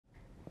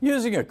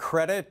Using a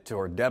credit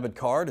or debit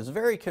card is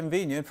very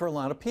convenient for a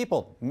lot of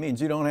people. It means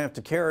you don't have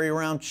to carry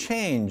around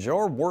change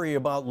or worry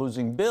about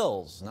losing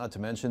bills, not to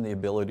mention the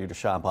ability to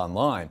shop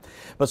online.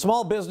 But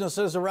small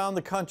businesses around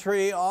the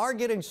country are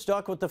getting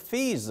stuck with the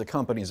fees the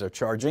companies are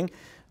charging.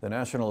 The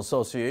National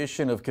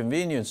Association of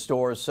Convenience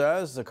Stores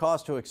says the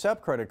cost to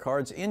accept credit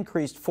cards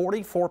increased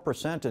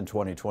 44% in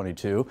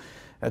 2022.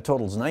 That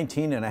totals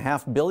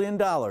 $19.5 billion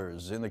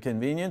in the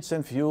convenience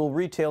and fuel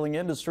retailing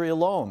industry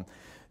alone.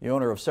 The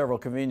owner of several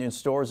convenience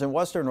stores in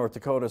western North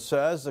Dakota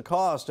says the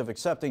cost of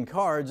accepting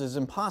cards is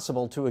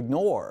impossible to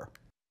ignore.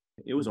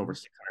 It was over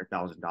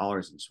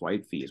 $600,000 in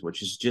swipe fees,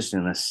 which is just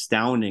an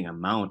astounding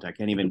amount. I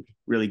can't even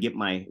really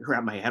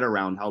wrap my head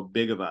around how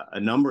big of a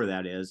number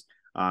that is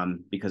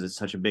because it's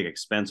such a big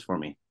expense for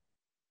me.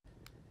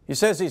 He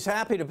says he's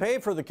happy to pay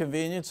for the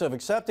convenience of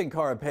accepting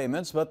card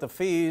payments, but the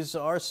fees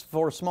are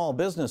for small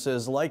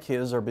businesses like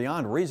his are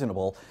beyond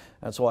reasonable.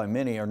 That's why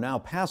many are now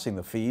passing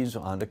the fees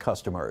on to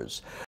customers.